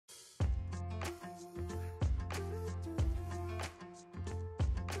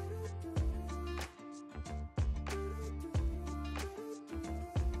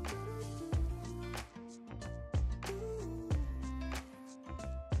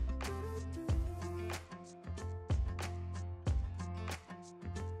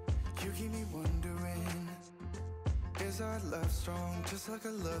You keep me wondering, is our love strong? Just like a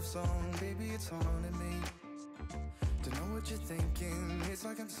love song, baby, it's haunting me. Don't know what you're thinking, it's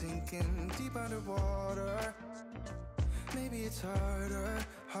like I'm sinking deep underwater. Maybe it's harder,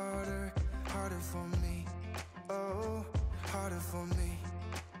 harder, harder for me. Oh, harder for me.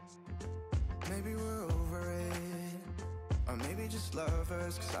 Maybe we're over it, or maybe just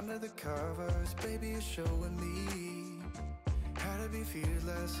lovers, cause under the covers, baby, you're showing me how to be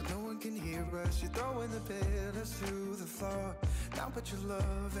fearless, so no one can hear us. You're throwing the pillars through the floor. Now put your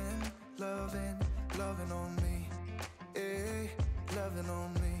loving, loving, loving on me. Eh, loving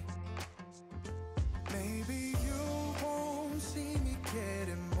on me. Maybe you won't see me get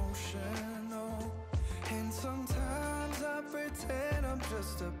emotional, and sometimes I pretend I'm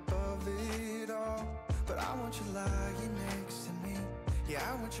just above it all. But I want you lying next to me. Yeah,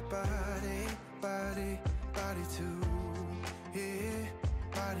 I want your body, body, body too. Yeah,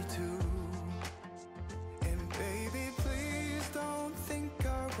 body too. And baby, please don't think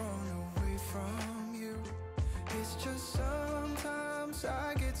I'll run away from you. It's just sometimes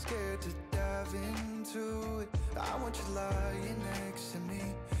I get scared to dive into it. I want you lying next to me.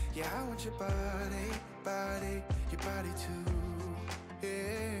 Yeah, I want your body, body, your body too.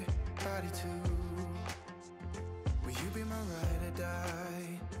 Yeah, body too. Will you be my ride or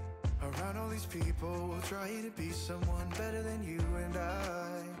die? Around all these people, we'll try to be someone better than you and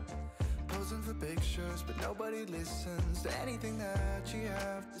I. Posing for pictures, but nobody listens to anything that you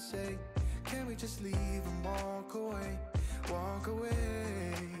have to say. Can we just leave and walk away? Walk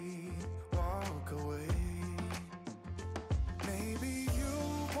away, walk away. Maybe you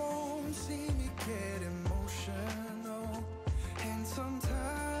won't see me get emotional, and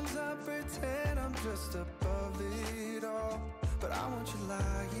sometimes I pretend I'm just above it all. But I want you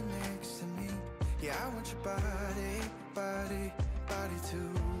lying next to me. Yeah, I want your body, body, body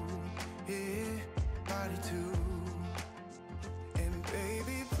too. Yeah, body too. And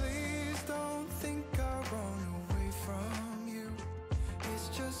baby, please don't think I'll run away from you. It's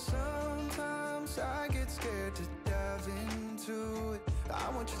just sometimes I get scared to dive into it. I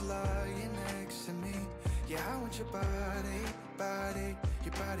want you lying next to me. Yeah, I want your body, body,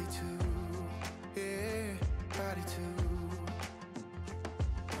 your body too. Yeah, body too.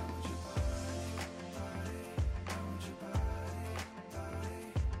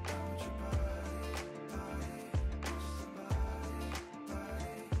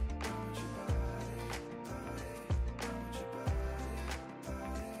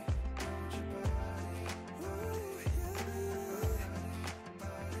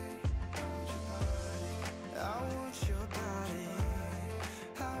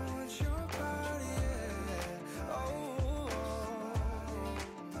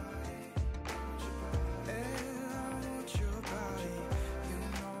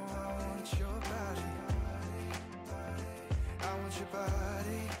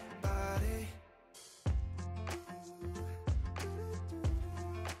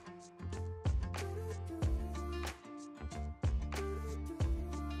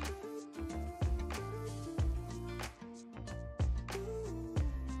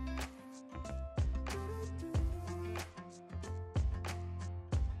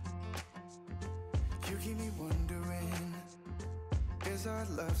 keep me wondering, is our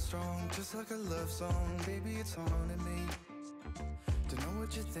love strong? Just like a love song, baby, it's haunting me. Don't know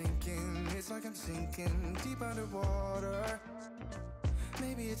what you're thinking, it's like I'm sinking deep underwater.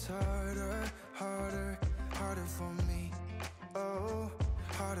 Maybe it's harder, harder, harder for me. Oh,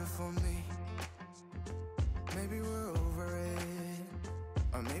 harder for me. Maybe we're over it,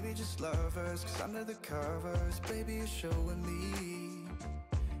 or maybe just lovers, cause under the covers, baby, you're showing me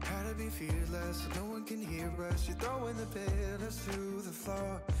how to be fearless, so no one can hear us. You're throwing the pillars through the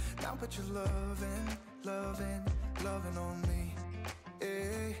floor. Now put your loving, loving, loving on me.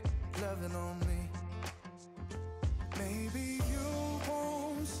 Eh, loving on me. Maybe you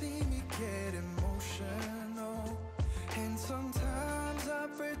won't see me get emotional, and sometimes I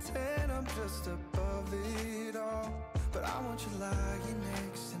pretend I'm just above it all. But I want you lying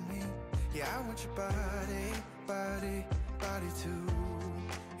next to me. Yeah, I want your body, body, body too.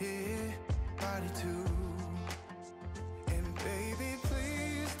 Yeah, body too. And baby,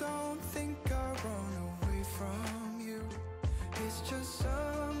 please don't think I'll run away from you. It's just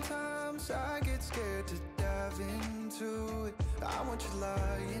sometimes I get scared to dive into it. I want you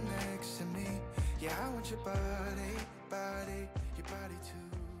lying next to me. Yeah, I want your body, body, your body too.